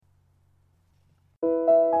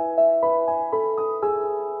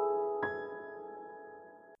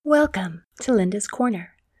Welcome to Linda's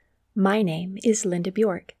Corner. My name is Linda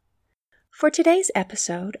Bjork. For today's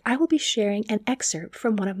episode, I will be sharing an excerpt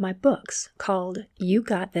from one of my books called You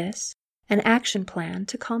Got This, An Action Plan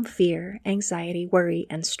to Calm Fear, Anxiety, Worry,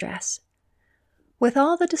 and Stress. With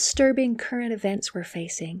all the disturbing current events we're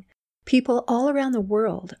facing, people all around the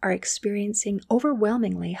world are experiencing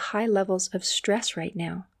overwhelmingly high levels of stress right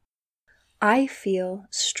now. I feel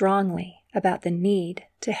strongly about the need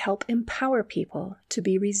to help empower people to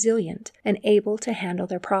be resilient and able to handle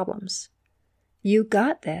their problems. You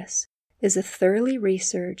Got This is a thoroughly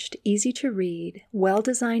researched, easy-to-read,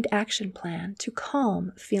 well-designed action plan to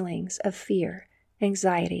calm feelings of fear,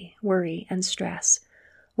 anxiety, worry, and stress,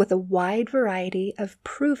 with a wide variety of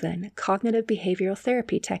proven cognitive behavioral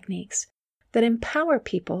therapy techniques that empower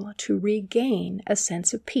people to regain a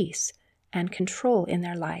sense of peace and control in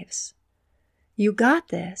their lives. You Got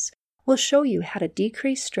This will show you how to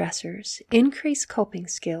decrease stressors, increase coping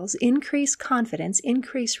skills, increase confidence,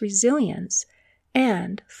 increase resilience,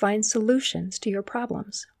 and find solutions to your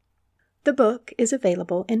problems. The book is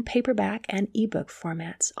available in paperback and ebook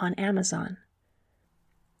formats on Amazon.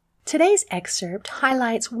 Today's excerpt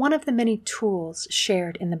highlights one of the many tools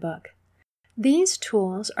shared in the book. These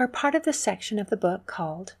tools are part of the section of the book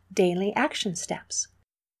called Daily Action Steps.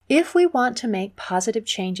 If we want to make positive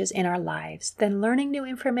changes in our lives, then learning new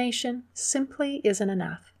information simply isn't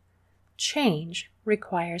enough. Change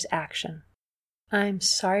requires action. I'm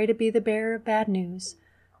sorry to be the bearer of bad news,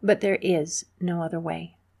 but there is no other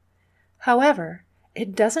way. However,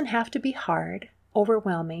 it doesn't have to be hard,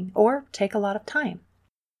 overwhelming, or take a lot of time.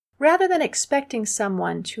 Rather than expecting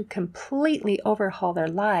someone to completely overhaul their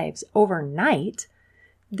lives overnight,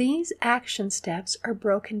 these action steps are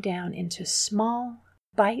broken down into small,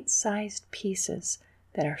 bite-sized pieces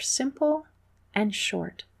that are simple and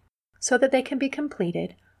short, so that they can be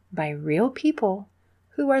completed by real people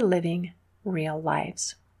who are living real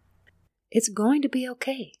lives. It's going to be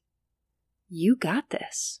okay. You got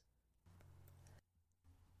this.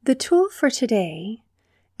 The tool for today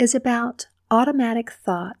is about automatic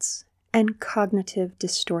thoughts and cognitive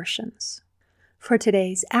distortions. For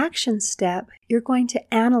today's action step, you're going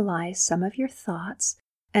to analyze some of your thoughts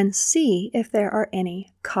and see if there are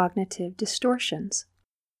any cognitive distortions.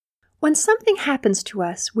 When something happens to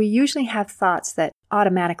us, we usually have thoughts that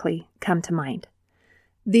automatically come to mind.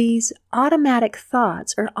 These automatic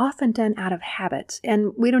thoughts are often done out of habit,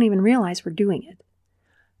 and we don't even realize we're doing it.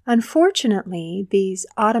 Unfortunately, these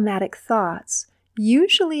automatic thoughts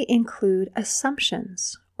usually include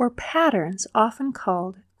assumptions or patterns often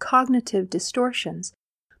called cognitive distortions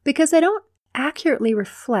because they don't accurately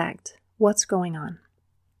reflect what's going on.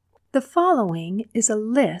 The following is a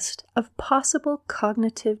list of possible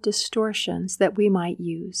cognitive distortions that we might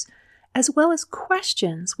use, as well as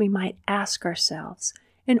questions we might ask ourselves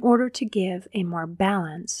in order to give a more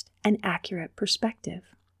balanced and accurate perspective.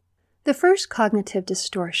 The first cognitive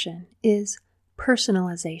distortion is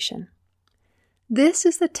personalization. This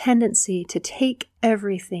is the tendency to take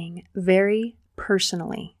everything very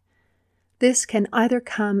personally. This can either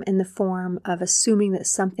come in the form of assuming that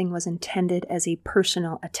something was intended as a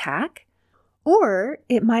personal attack, or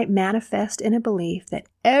it might manifest in a belief that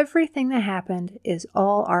everything that happened is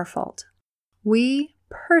all our fault. We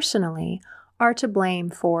personally are to blame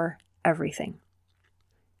for everything.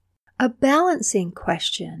 A balancing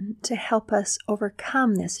question to help us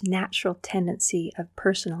overcome this natural tendency of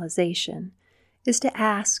personalization is to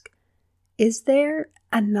ask, is there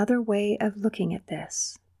another way of looking at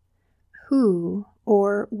this? Who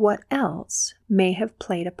or what else may have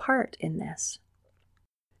played a part in this?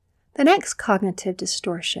 The next cognitive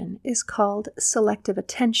distortion is called selective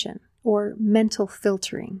attention or mental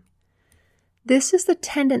filtering. This is the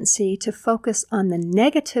tendency to focus on the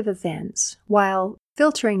negative events while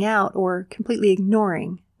filtering out or completely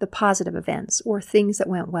ignoring the positive events or things that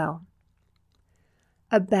went well.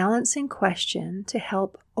 A balancing question to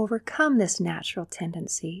help overcome this natural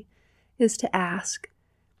tendency is to ask,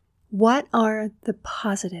 what are the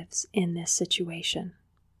positives in this situation?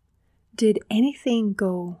 Did anything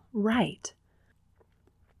go right?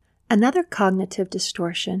 Another cognitive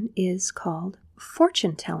distortion is called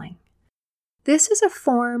fortune telling. This is a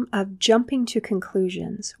form of jumping to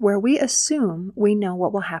conclusions where we assume we know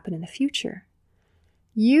what will happen in the future.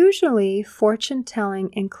 Usually, fortune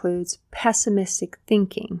telling includes pessimistic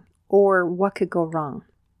thinking or what could go wrong.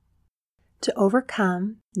 To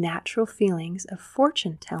overcome natural feelings of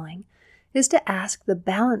fortune telling is to ask the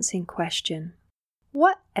balancing question,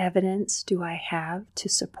 what evidence do I have to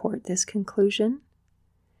support this conclusion?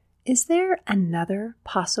 Is there another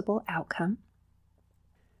possible outcome?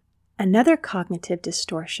 Another cognitive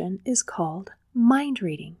distortion is called mind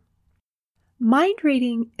reading. Mind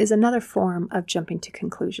reading is another form of jumping to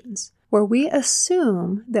conclusions, where we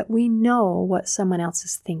assume that we know what someone else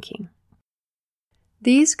is thinking.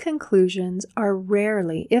 These conclusions are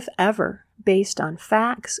rarely, if ever, based on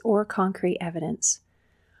facts or concrete evidence,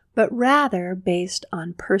 but rather based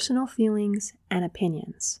on personal feelings and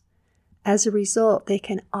opinions. As a result, they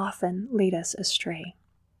can often lead us astray.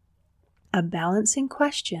 A balancing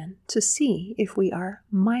question to see if we are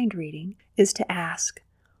mind reading is to ask,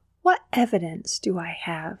 what evidence do I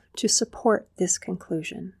have to support this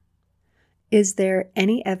conclusion? Is there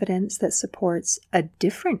any evidence that supports a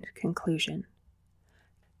different conclusion?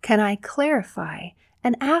 Can I clarify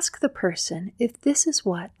and ask the person if this is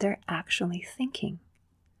what they're actually thinking?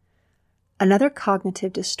 Another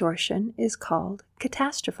cognitive distortion is called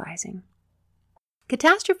catastrophizing.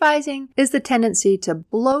 Catastrophizing is the tendency to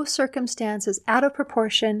blow circumstances out of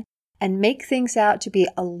proportion and make things out to be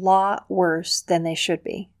a lot worse than they should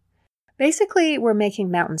be. Basically, we're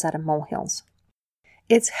making mountains out of molehills.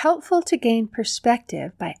 It's helpful to gain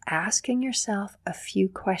perspective by asking yourself a few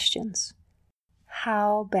questions.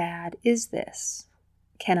 How bad is this?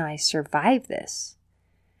 Can I survive this?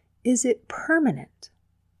 Is it permanent?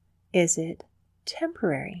 Is it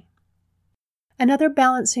temporary? Another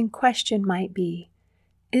balancing question might be,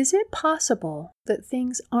 is it possible that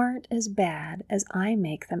things aren't as bad as I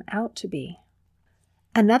make them out to be?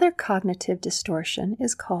 Another cognitive distortion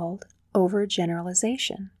is called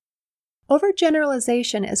overgeneralization.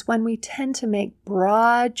 Overgeneralization is when we tend to make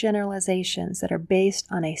broad generalizations that are based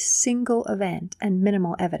on a single event and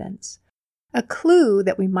minimal evidence. A clue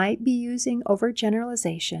that we might be using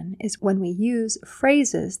overgeneralization is when we use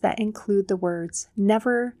phrases that include the words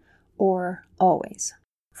never or always.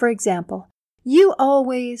 For example, you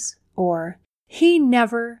always or he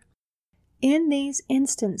never. In these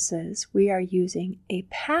instances, we are using a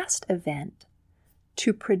past event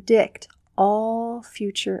to predict all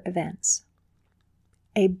future events.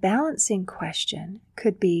 A balancing question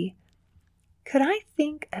could be, could I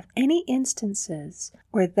think of any instances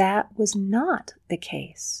where that was not the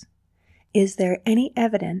case? Is there any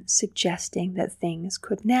evidence suggesting that things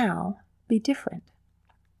could now be different?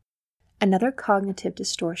 Another cognitive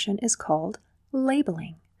distortion is called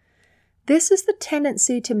labeling. This is the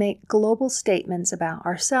tendency to make global statements about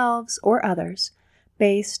ourselves or others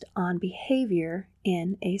based on behavior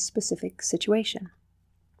in a specific situation.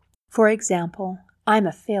 For example, I'm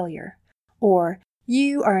a failure, or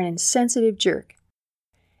you are an insensitive jerk.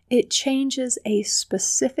 It changes a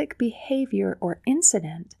specific behavior or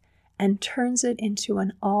incident and turns it into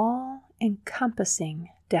an all-encompassing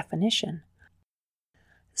definition.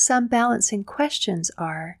 Some balancing questions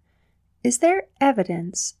are, is there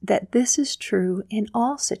evidence that this is true in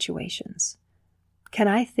all situations? Can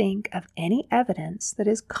I think of any evidence that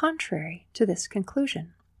is contrary to this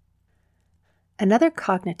conclusion? Another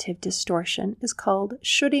cognitive distortion is called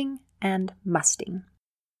shoulding and musting.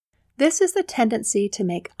 This is the tendency to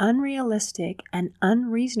make unrealistic and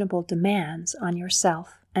unreasonable demands on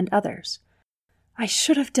yourself and others. I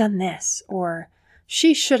should have done this, or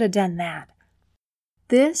she should have done that.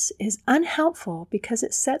 This is unhelpful because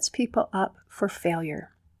it sets people up for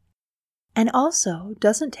failure and also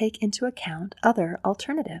doesn't take into account other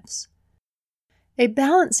alternatives. A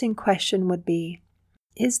balancing question would be,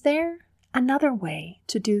 is there another way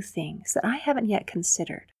to do things that I haven't yet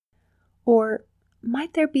considered? Or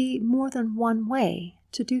might there be more than one way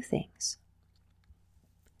to do things?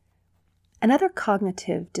 Another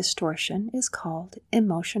cognitive distortion is called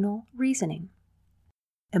emotional reasoning.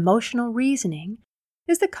 Emotional reasoning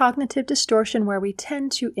is the cognitive distortion where we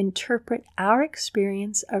tend to interpret our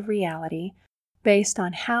experience of reality based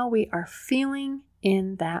on how we are feeling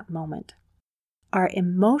in that moment. Our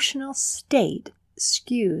emotional state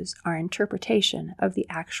skews our interpretation of the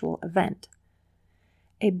actual event.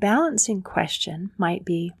 A balancing question might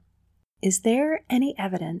be, is there any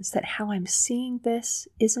evidence that how I'm seeing this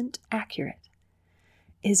isn't accurate?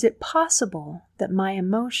 Is it possible that my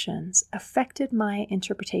emotions affected my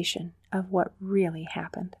interpretation of what really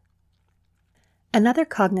happened? Another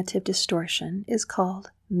cognitive distortion is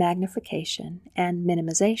called magnification and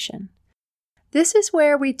minimization. This is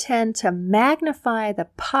where we tend to magnify the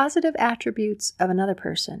positive attributes of another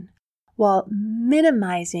person while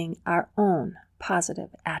minimizing our own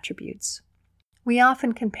positive attributes. We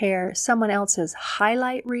often compare someone else's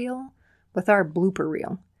highlight reel with our blooper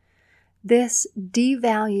reel. This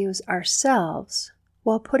devalues ourselves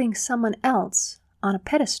while putting someone else on a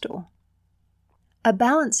pedestal. A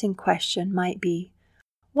balancing question might be,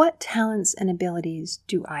 what talents and abilities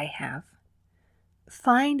do I have?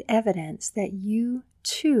 Find evidence that you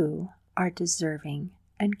too are deserving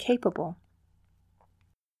and capable.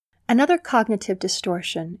 Another cognitive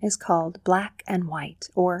distortion is called black and white,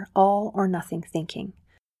 or all or nothing thinking.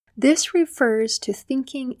 This refers to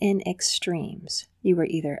thinking in extremes. You were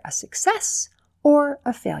either a success or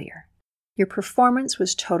a failure. Your performance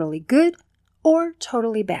was totally good or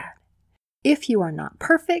totally bad. If you are not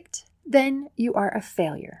perfect, then you are a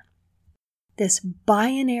failure. This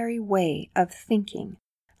binary way of thinking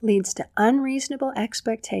leads to unreasonable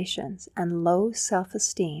expectations and low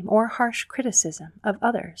self-esteem or harsh criticism of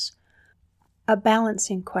others. A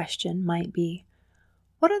balancing question might be,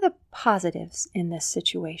 what are the positives in this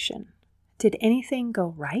situation? Did anything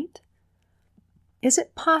go right? Is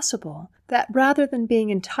it possible that rather than being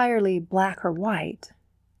entirely black or white,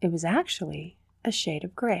 it was actually a shade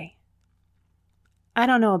of gray? I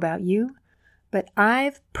don't know about you, but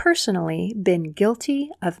I've personally been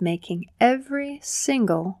guilty of making every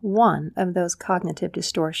single one of those cognitive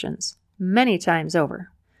distortions many times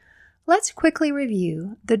over. Let's quickly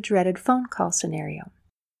review the dreaded phone call scenario.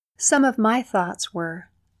 Some of my thoughts were,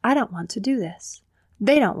 I don't want to do this.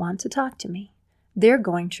 They don't want to talk to me. They're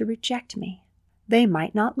going to reject me. They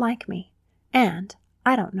might not like me. And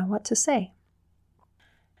I don't know what to say.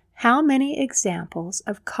 How many examples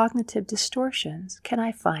of cognitive distortions can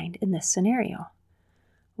I find in this scenario?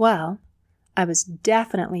 Well, I was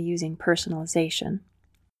definitely using personalization.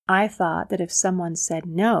 I thought that if someone said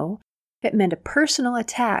no, it meant a personal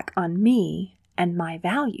attack on me and my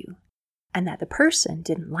value, and that the person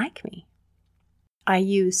didn't like me. I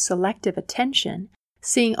used selective attention,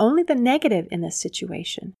 seeing only the negative in this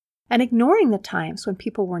situation, and ignoring the times when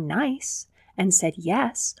people were nice and said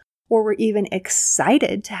yes, or were even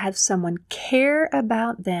excited to have someone care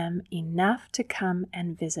about them enough to come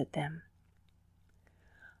and visit them.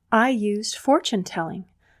 I used fortune telling,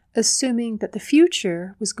 assuming that the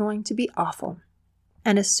future was going to be awful,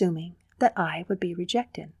 and assuming that I would be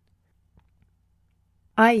rejected.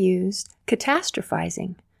 I used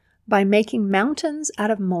catastrophizing by making mountains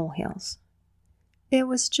out of molehills. It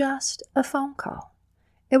was just a phone call.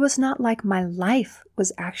 It was not like my life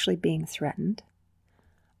was actually being threatened.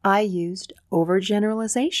 I used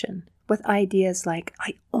overgeneralization with ideas like,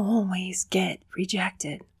 I always get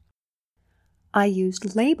rejected. I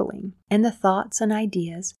used labeling in the thoughts and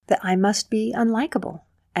ideas that I must be unlikable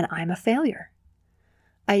and I'm a failure.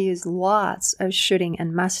 I used lots of shoulding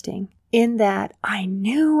and musting in that I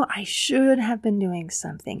knew I should have been doing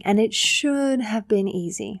something and it should have been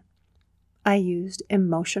easy. I used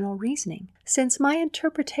emotional reasoning since my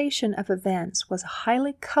interpretation of events was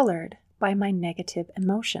highly colored by my negative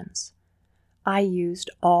emotions. I used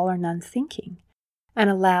all or none thinking and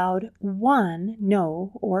allowed one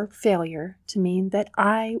no or failure to mean that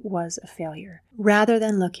I was a failure, rather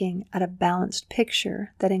than looking at a balanced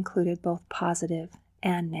picture that included both positive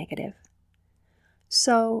and negative.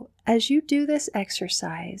 So, as you do this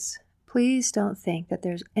exercise, please don't think that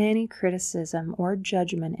there's any criticism or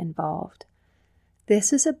judgment involved.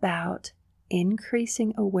 This is about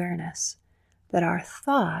increasing awareness that our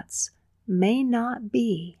thoughts may not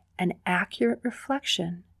be an accurate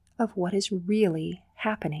reflection of what is really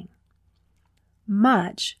happening.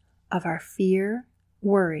 Much of our fear,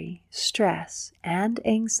 worry, stress, and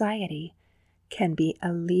anxiety can be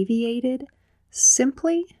alleviated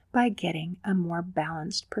simply by getting a more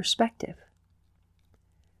balanced perspective.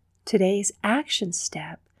 Today's action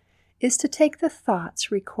step is to take the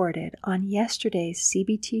thoughts recorded on yesterday's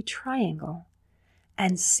CBT triangle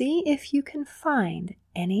and see if you can find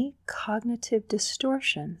any cognitive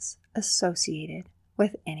distortions associated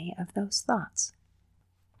with any of those thoughts.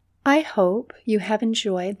 I hope you have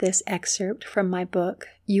enjoyed this excerpt from my book,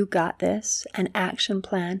 You Got This, An Action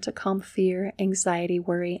Plan to Calm Fear, Anxiety,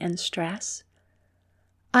 Worry, and Stress.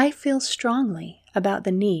 I feel strongly about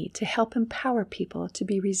the need to help empower people to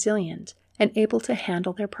be resilient and able to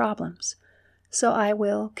handle their problems, so I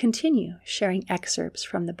will continue sharing excerpts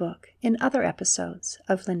from the book in other episodes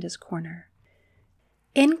of Linda's Corner.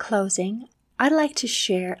 In closing, I'd like to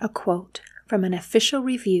share a quote from an official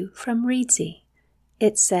review from Readsy.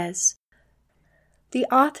 It says, "The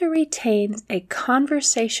author retains a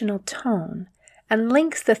conversational tone and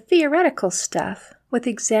links the theoretical stuff with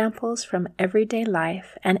examples from everyday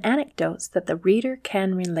life and anecdotes that the reader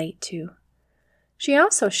can relate to. She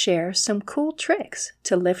also shares some cool tricks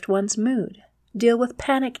to lift one's mood, deal with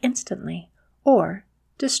panic instantly, or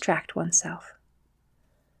distract oneself."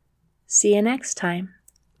 See you next time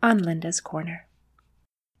on Linda's Corner.